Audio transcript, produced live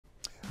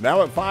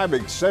Now at 5,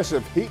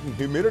 excessive heat and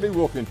humidity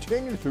will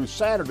continue through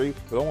Saturday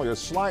with only a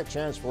slight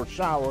chance for a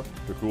shower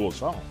to cool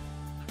us off.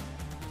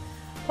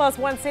 Plus,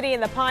 one city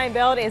in the Pine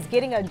Belt is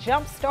getting a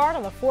jump start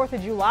on the 4th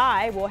of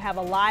July. We'll have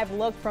a live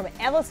look from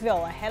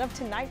Ellisville ahead of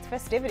tonight's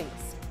festivities.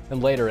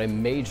 And later, a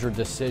major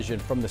decision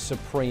from the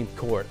Supreme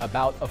Court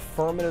about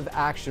affirmative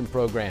action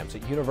programs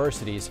at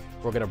universities.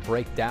 We're going to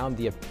break down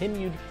the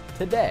opinion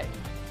today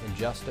in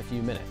just a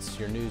few minutes.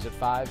 Your news at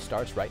 5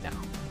 starts right now.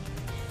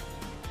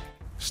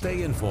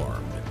 Stay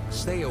informed,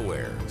 stay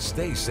aware,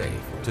 stay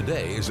safe.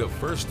 Today is a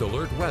First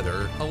Alert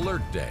Weather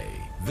Alert Day.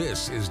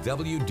 This is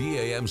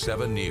WDAM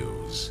 7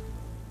 News.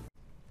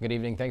 Good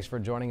evening. Thanks for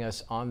joining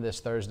us on this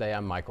Thursday.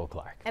 I'm Michael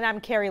Clark. And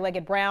I'm Carrie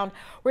Leggett Brown.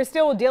 We're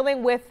still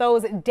dealing with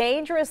those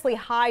dangerously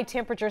high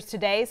temperatures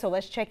today, so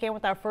let's check in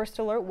with our First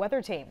Alert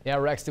weather team. Yeah,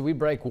 Rex, did we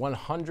break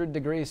 100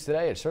 degrees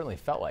today? It certainly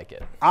felt like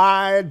it.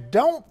 I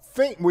don't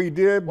think we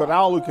did, but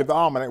I'll look at the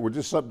almanac. We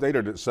just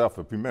updated itself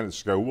a few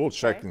minutes ago. We'll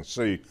check and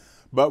see.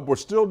 But we're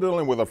still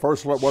dealing with a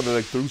First Alert weather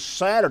day through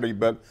Saturday.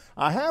 But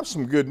I have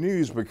some good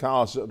news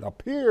because it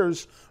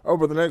appears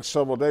over the next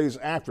several days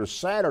after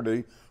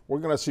Saturday, we're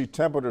going to see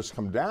temperatures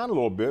come down a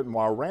little bit, and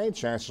while rain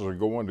chances are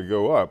going to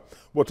go up.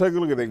 We'll take a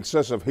look at the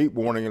excessive heat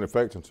warning in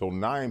effect until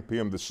 9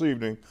 p.m. this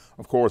evening.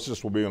 Of course,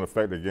 this will be in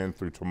effect again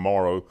through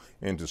tomorrow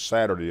into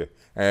Saturday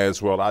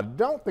as well. I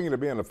don't think it'll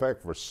be in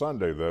effect for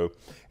Sunday, though.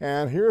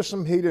 And here's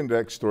some heat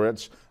index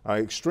threats.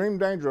 Extreme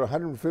danger,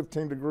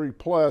 115 degree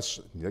plus.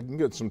 You can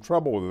get some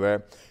trouble with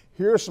that.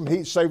 Here are some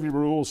heat safety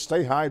rules.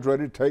 Stay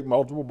hydrated, take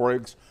multiple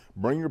breaks,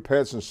 bring your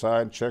pets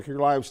inside, check your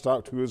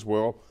livestock too as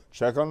well,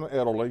 check on the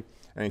elderly,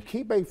 and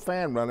keep a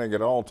fan running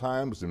at all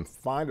times, and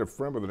find a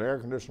friend with an air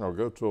conditioner or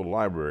go to a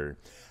library.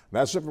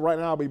 That's it for right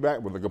now. I'll be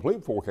back with a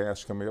complete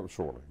forecast coming up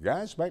shortly.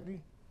 Guys, back to you.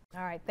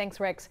 All right,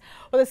 thanks, Rex.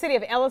 Well, the city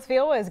of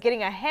Ellisville is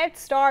getting a head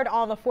start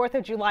on the 4th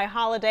of July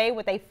holiday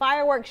with a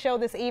fireworks show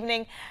this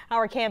evening.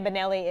 Our Cam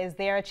Benelli is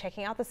there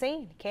checking out the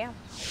scene. Cam.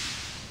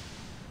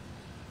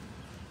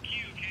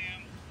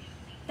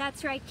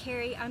 That's right,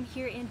 Carrie. I'm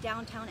here in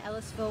downtown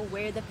Ellisville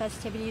where the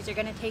festivities are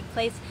going to take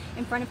place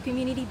in front of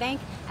Community Bank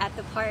at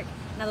the park.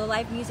 Now, the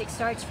live music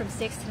starts from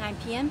 6 to 9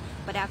 p.m.,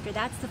 but after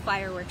that's the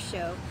fireworks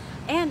show.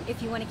 And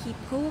if you want to keep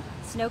cool,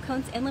 snow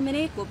cones and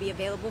lemonade will be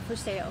available for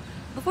sale.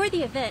 Before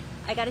the event,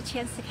 I got a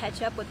chance to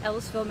catch up with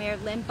Ellisville Mayor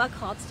Len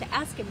Buckholtz to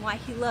ask him why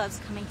he loves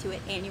coming to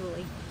it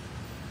annually.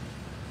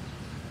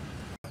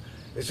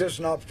 It's just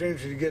an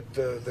opportunity to get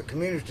the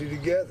community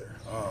together.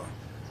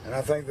 And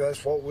I think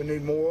that's what we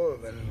need more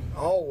of, and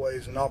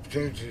always an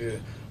opportunity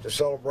to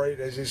celebrate,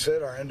 as he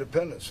said, our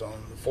independence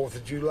on the 4th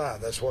of July.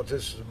 That's what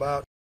this is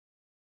about.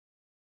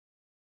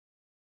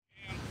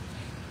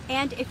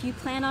 And if you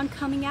plan on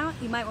coming out,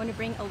 you might want to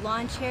bring a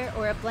lawn chair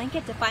or a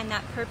blanket to find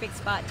that perfect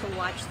spot to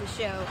watch the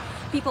show.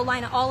 People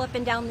line all up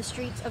and down the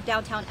streets of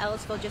downtown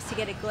Ellisville just to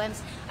get a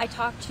glimpse. I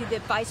talked to the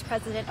vice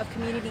president of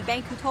Community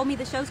Bank who told me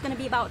the show's going to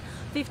be about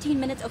 15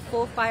 minutes of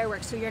full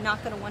fireworks, so you're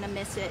not going to want to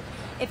miss it.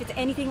 If it's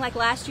anything like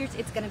last year's,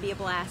 it's going to be a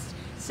blast.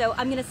 So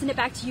I'm going to send it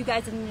back to you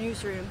guys in the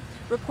newsroom.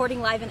 Reporting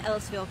live in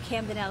Ellisville,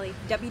 Cam Benelli,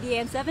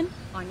 WDAM 7,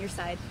 on your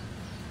side.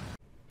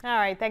 All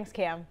right, thanks,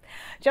 Cam.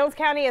 Jones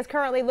County is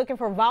currently looking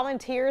for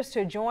volunteers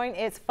to join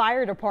its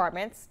fire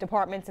departments.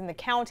 Departments in the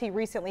county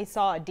recently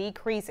saw a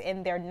decrease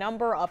in their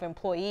number of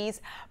employees,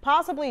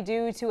 possibly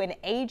due to an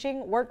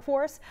aging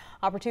workforce.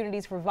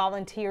 Opportunities for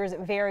volunteers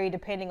vary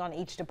depending on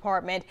each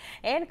department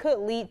and could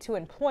lead to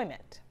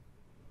employment.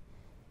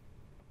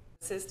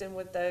 Assist them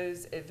with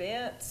those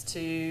events,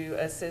 to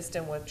assist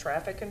them with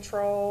traffic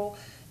control,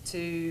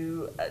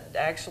 to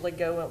actually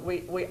go.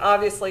 We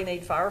obviously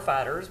need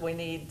firefighters. We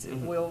need.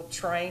 We'll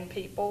train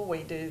people.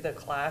 We do the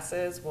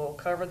classes. We'll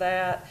cover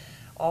that.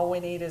 All we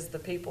need is the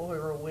people who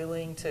are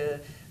willing to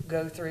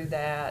go through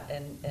that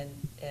and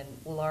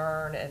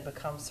learn and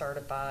become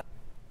certified.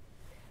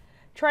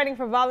 Training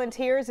for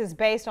volunteers is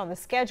based on the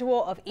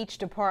schedule of each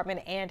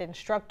department and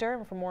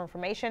instructor. For more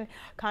information,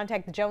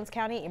 contact the Jones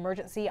County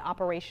Emergency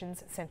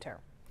Operations Center.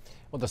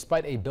 Well,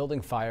 despite a building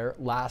fire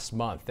last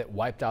month that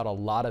wiped out a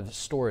lot of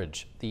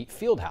storage, the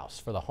Field House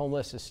for the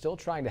Homeless is still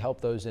trying to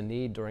help those in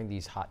need during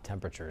these hot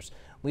temperatures.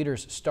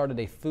 Leaders started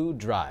a food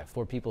drive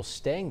for people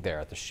staying there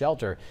at the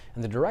shelter,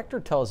 and the director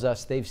tells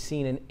us they've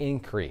seen an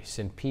increase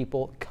in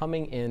people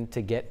coming in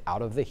to get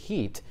out of the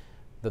heat.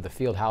 Though the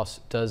Field House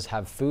does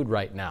have food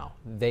right now,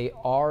 they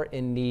are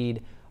in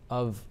need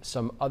of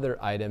some other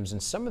items,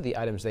 and some of the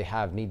items they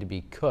have need to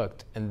be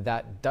cooked, and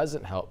that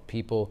doesn't help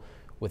people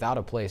without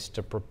a place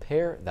to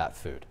prepare that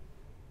food.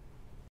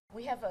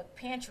 We have a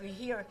pantry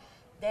here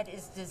that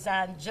is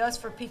designed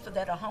just for people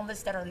that are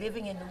homeless, that are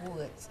living in the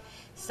woods.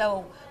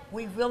 So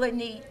we really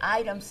need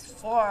items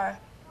for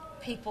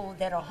people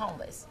that are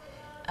homeless.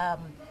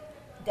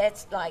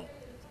 That's like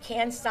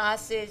canned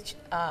sausage,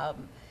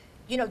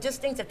 you know,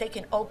 just things that they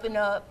can open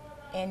up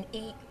and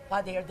eat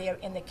while they're there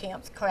in the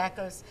camps,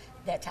 crackers,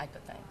 that type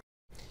of thing.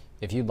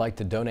 If you'd like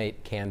to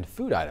donate canned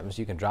food items,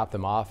 you can drop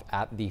them off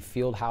at the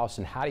Field House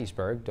in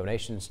Hattiesburg.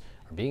 Donations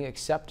are being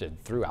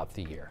accepted throughout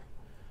the year.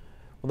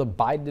 Well, the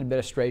Biden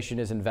administration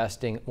is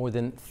investing more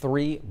than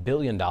 $3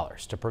 billion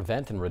to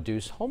prevent and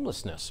reduce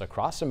homelessness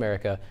across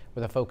America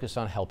with a focus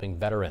on helping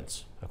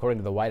veterans. According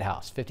to the White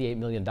House, $58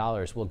 million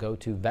will go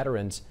to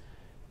veterans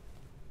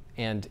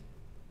and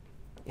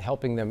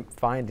helping them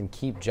find and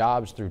keep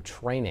jobs through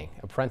training,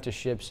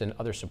 apprenticeships, and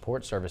other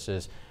support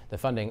services. The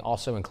funding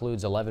also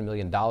includes $11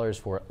 million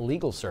for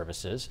legal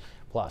services.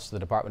 Plus, the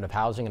Department of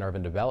Housing and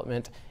Urban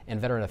Development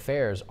and Veteran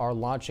Affairs are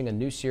launching a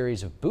new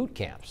series of boot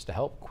camps to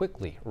help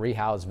quickly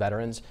rehouse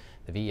veterans.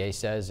 The VA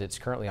says it's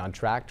currently on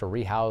track to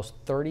rehouse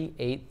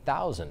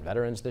 38,000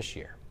 veterans this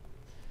year.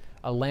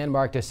 A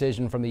landmark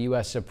decision from the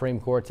U.S. Supreme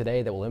Court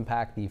today that will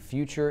impact the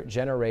future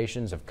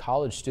generations of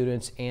college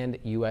students and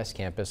U.S.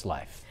 campus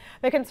life.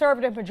 The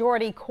conservative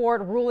majority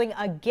court ruling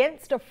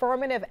against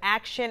affirmative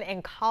action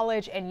in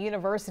college and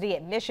university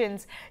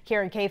admissions.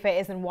 Karen Kafa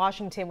is in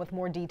Washington with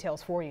more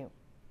details for you.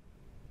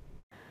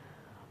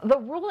 The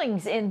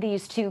rulings in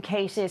these two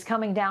cases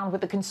coming down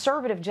with the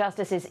conservative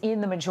justices in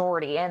the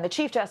majority and the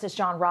Chief Justice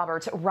John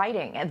Roberts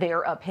writing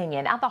their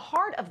opinion. At the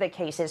heart of the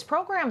cases,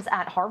 programs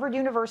at Harvard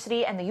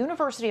University and the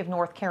University of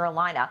North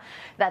Carolina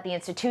that the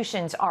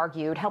institutions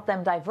argued help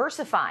them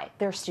diversify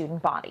their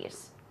student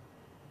bodies.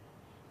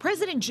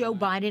 President Joe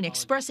Biden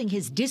expressing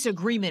his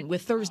disagreement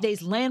with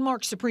Thursday's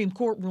landmark Supreme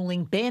Court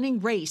ruling banning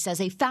race as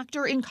a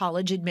factor in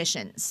college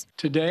admissions.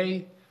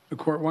 Today, the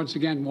court once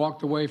again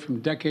walked away from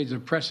decades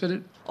of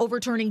precedent.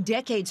 Overturning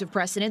decades of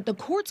precedent, the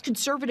court's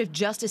conservative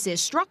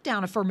justices struck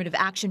down affirmative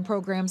action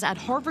programs at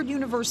Harvard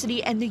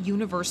University and the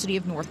University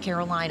of North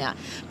Carolina.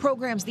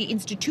 Programs the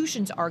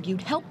institutions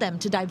argued help them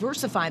to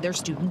diversify their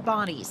student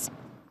bodies.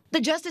 The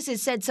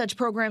justices said such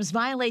programs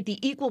violate the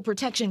Equal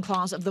Protection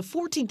Clause of the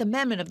 14th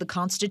Amendment of the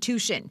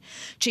Constitution.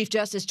 Chief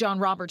Justice John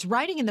Roberts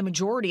writing in the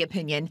majority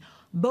opinion,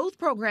 both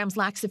programs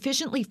lack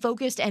sufficiently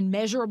focused and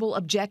measurable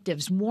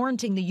objectives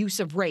warranting the use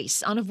of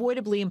race,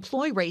 unavoidably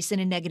employ race in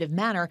a negative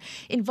manner,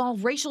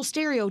 involve racial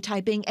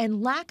stereotyping,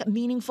 and lack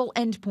meaningful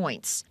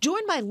endpoints.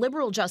 Joined by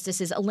liberal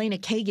justices Elena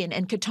Kagan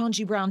and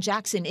Ketanji Brown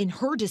Jackson in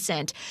her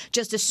dissent,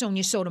 Justice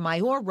Sonia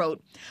Sotomayor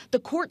wrote, the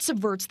court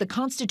subverts the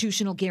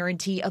constitutional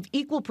guarantee of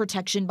equal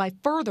protection by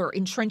further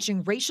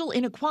entrenching racial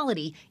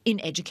inequality in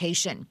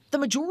education. The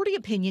majority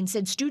opinion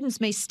said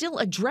students may still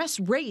address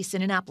race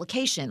in an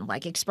application,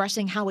 like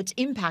expressing how it's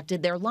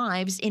impacted their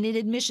lives in an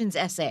admissions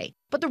essay.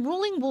 But the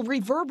ruling will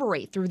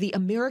reverberate through the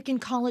American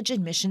college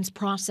admissions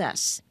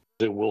process.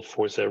 It will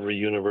force every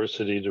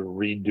university to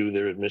redo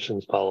their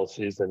admissions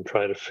policies and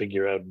try to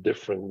figure out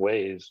different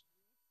ways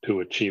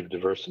to achieve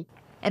diversity.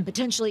 And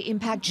potentially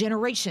impact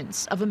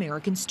generations of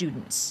American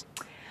students.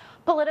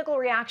 Political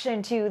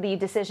reaction to the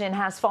decision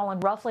has fallen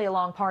roughly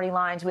along party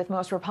lines, with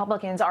most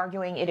Republicans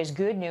arguing it is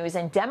good news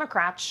and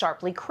Democrats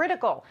sharply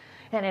critical.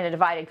 And in a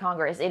divided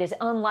Congress, it is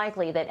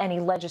unlikely that any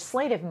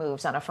legislative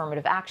moves on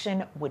affirmative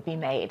action would be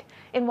made.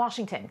 In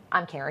Washington,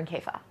 I'm Karen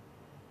Kafa.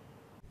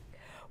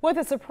 With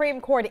the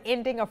Supreme Court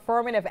ending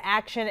affirmative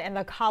action in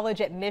the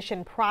college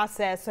admission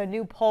process, a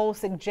new poll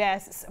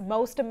suggests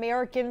most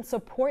Americans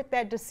support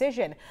that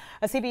decision.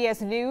 A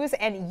CBS News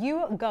and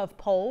YouGov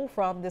poll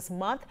from this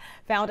month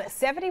found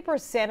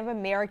 70% of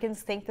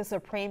Americans think the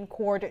Supreme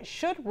Court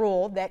should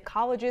rule that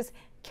colleges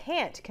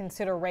can't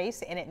consider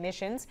race in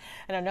admissions.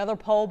 And another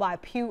poll by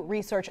Pew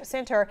Research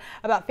Center,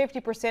 about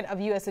 50% of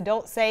U.S.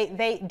 adults say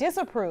they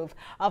disapprove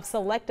of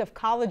selective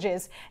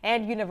colleges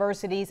and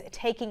universities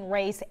taking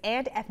race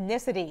and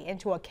ethnicity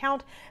into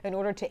account in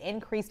order to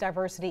increase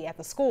diversity at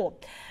the school.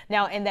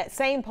 Now, in that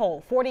same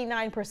poll,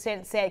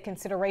 49% said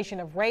consideration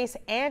of race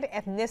and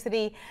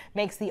ethnicity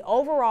makes the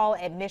overall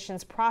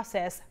admissions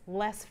process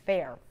less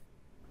fair.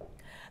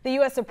 The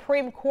U.S.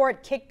 Supreme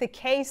Court kicked the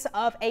case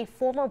of a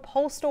former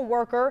postal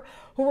worker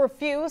who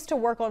refused to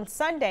work on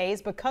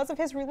Sundays because of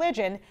his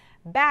religion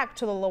back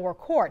to the lower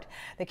court.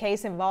 The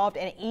case involved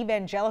an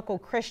evangelical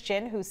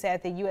Christian who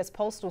said the U.S.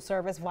 Postal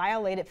Service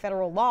violated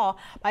federal law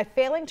by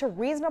failing to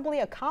reasonably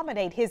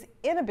accommodate his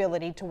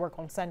inability to work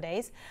on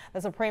Sundays.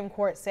 The Supreme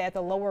Court said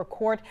the lower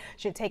court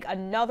should take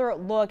another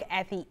look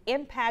at the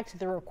impact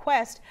the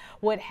request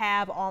would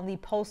have on the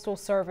Postal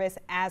Service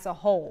as a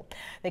whole.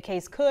 The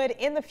case could,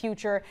 in the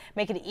future,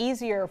 make it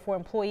easier for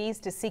employees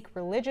to seek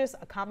religious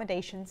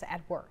accommodations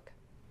at work.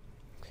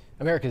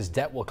 America's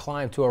debt will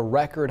climb to a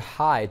record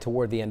high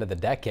toward the end of the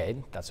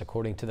decade. That's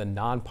according to the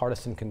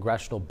Nonpartisan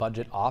Congressional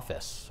Budget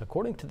Office.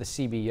 According to the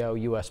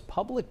CBO, U.S.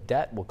 public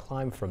debt will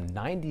climb from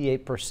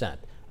 98%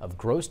 of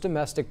gross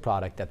domestic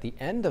product at the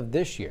end of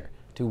this year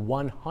to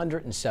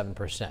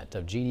 107%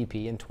 of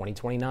GDP in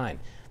 2029.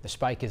 The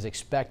spike is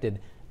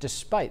expected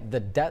despite the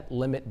debt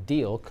limit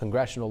deal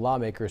congressional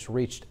lawmakers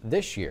reached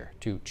this year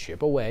to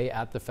chip away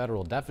at the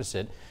federal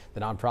deficit.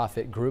 The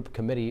nonprofit group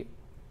Committee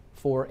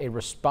for a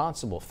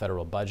Responsible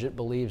Federal Budget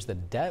believes the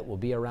debt will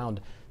be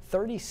around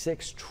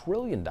 $36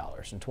 trillion in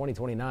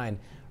 2029.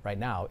 Right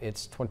now,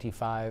 it's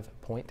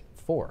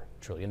 $25.4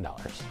 trillion.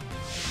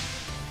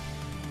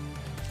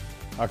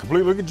 A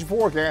complete look at your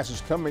forecast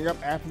is coming up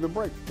after the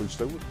break. Please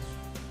stay with us.